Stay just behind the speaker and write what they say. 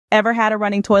Ever had a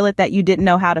running toilet that you didn't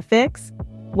know how to fix?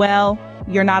 Well,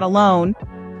 you're not alone.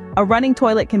 A running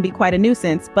toilet can be quite a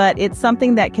nuisance, but it's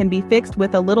something that can be fixed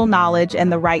with a little knowledge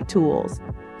and the right tools.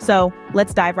 So,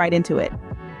 let's dive right into it.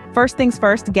 First things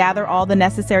first, gather all the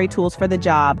necessary tools for the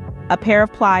job: a pair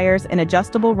of pliers, an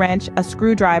adjustable wrench, a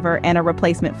screwdriver, and a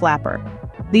replacement flapper.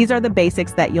 These are the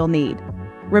basics that you'll need.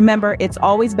 Remember, it's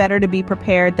always better to be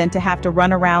prepared than to have to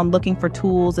run around looking for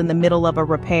tools in the middle of a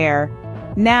repair.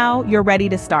 Now you're ready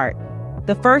to start.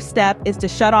 The first step is to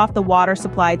shut off the water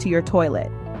supply to your toilet.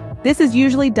 This is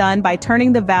usually done by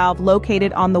turning the valve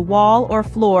located on the wall or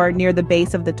floor near the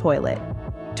base of the toilet.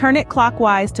 Turn it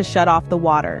clockwise to shut off the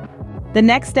water. The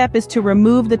next step is to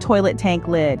remove the toilet tank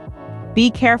lid. Be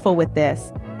careful with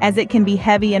this, as it can be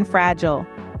heavy and fragile.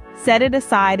 Set it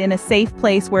aside in a safe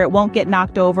place where it won't get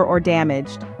knocked over or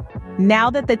damaged. Now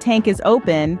that the tank is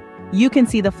open, you can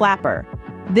see the flapper.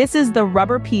 This is the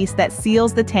rubber piece that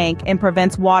seals the tank and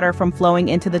prevents water from flowing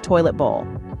into the toilet bowl.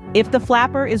 If the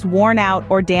flapper is worn out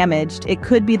or damaged, it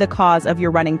could be the cause of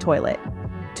your running toilet.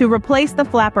 To replace the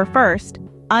flapper first,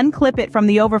 unclip it from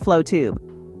the overflow tube.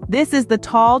 This is the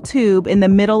tall tube in the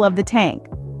middle of the tank.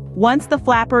 Once the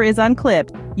flapper is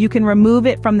unclipped, you can remove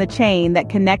it from the chain that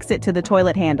connects it to the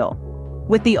toilet handle.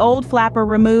 With the old flapper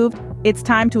removed, it's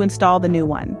time to install the new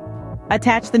one.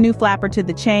 Attach the new flapper to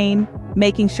the chain,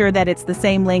 making sure that it's the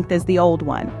same length as the old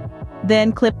one.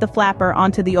 Then clip the flapper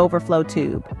onto the overflow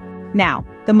tube. Now,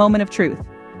 the moment of truth.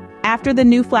 After the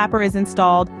new flapper is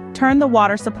installed, turn the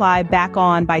water supply back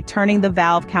on by turning the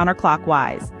valve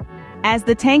counterclockwise. As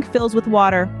the tank fills with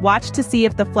water, watch to see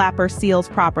if the flapper seals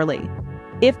properly.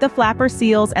 If the flapper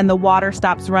seals and the water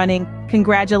stops running,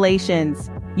 congratulations,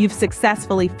 you've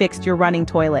successfully fixed your running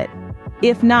toilet.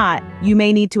 If not, you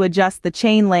may need to adjust the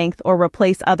chain length or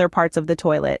replace other parts of the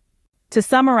toilet. To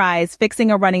summarize,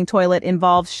 fixing a running toilet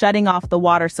involves shutting off the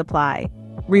water supply,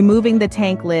 removing the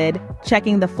tank lid,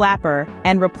 checking the flapper,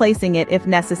 and replacing it if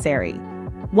necessary.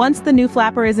 Once the new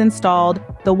flapper is installed,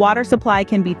 the water supply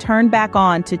can be turned back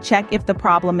on to check if the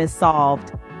problem is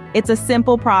solved. It's a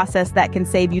simple process that can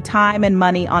save you time and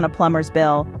money on a plumber's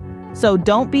bill. So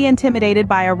don't be intimidated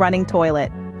by a running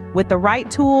toilet. With the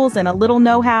right tools and a little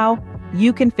know-how,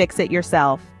 you can fix it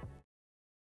yourself.